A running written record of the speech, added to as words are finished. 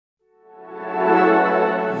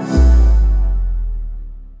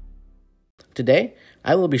Today,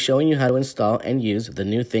 I will be showing you how to install and use the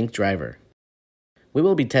new ThinkDriver. We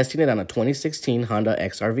will be testing it on a 2016 Honda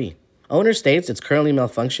XR-V. Owner states it's currently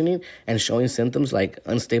malfunctioning and showing symptoms like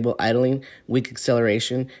unstable idling, weak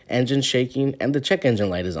acceleration, engine shaking, and the check engine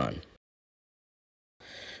light is on.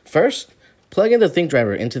 First, plug in the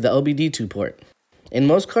ThinkDriver into the OBD2 port. In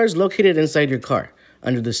most cars located inside your car,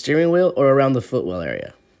 under the steering wheel or around the footwell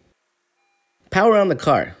area. Power on the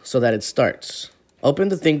car so that it starts. Open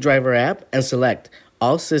the ThinkDriver app and select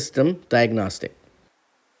All System Diagnostic.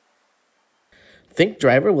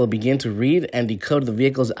 ThinkDriver will begin to read and decode the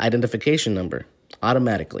vehicle's identification number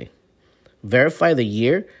automatically. Verify the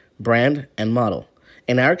year, brand, and model.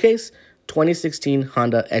 In our case, 2016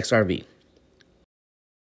 Honda XR-V.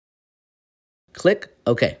 Click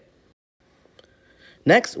OK.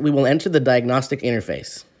 Next, we will enter the diagnostic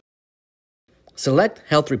interface. Select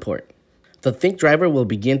Health Report. The ThinkDriver will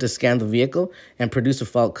begin to scan the vehicle and produce a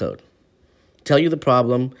fault code, tell you the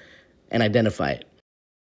problem, and identify it.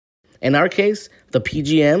 In our case, the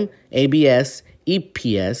PGM, ABS,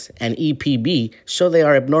 EPS, and EPB show they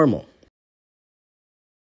are abnormal.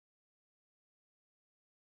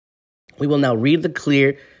 We will now read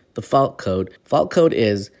the fault code. Fault code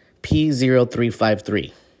is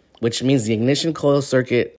P0353, which means the ignition coil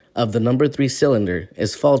circuit of the number 3 cylinder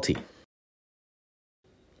is faulty.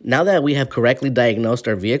 Now that we have correctly diagnosed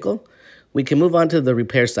our vehicle, we can move on to the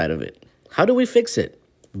repair side of it. How do we fix it?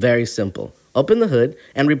 Very simple. Open the hood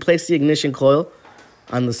and replace the ignition coil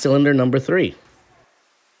on the cylinder number 3.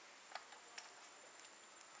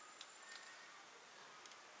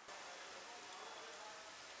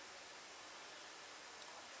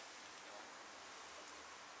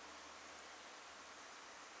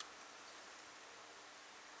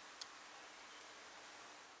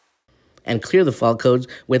 And clear the fault codes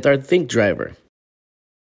with our ThinkDriver.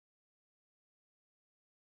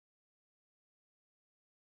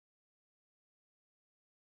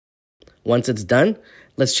 Once it's done,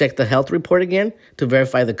 let's check the health report again to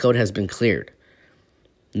verify the code has been cleared.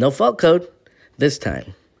 No fault code this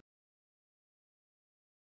time.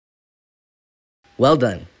 Well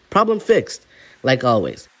done. Problem fixed. Like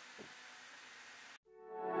always,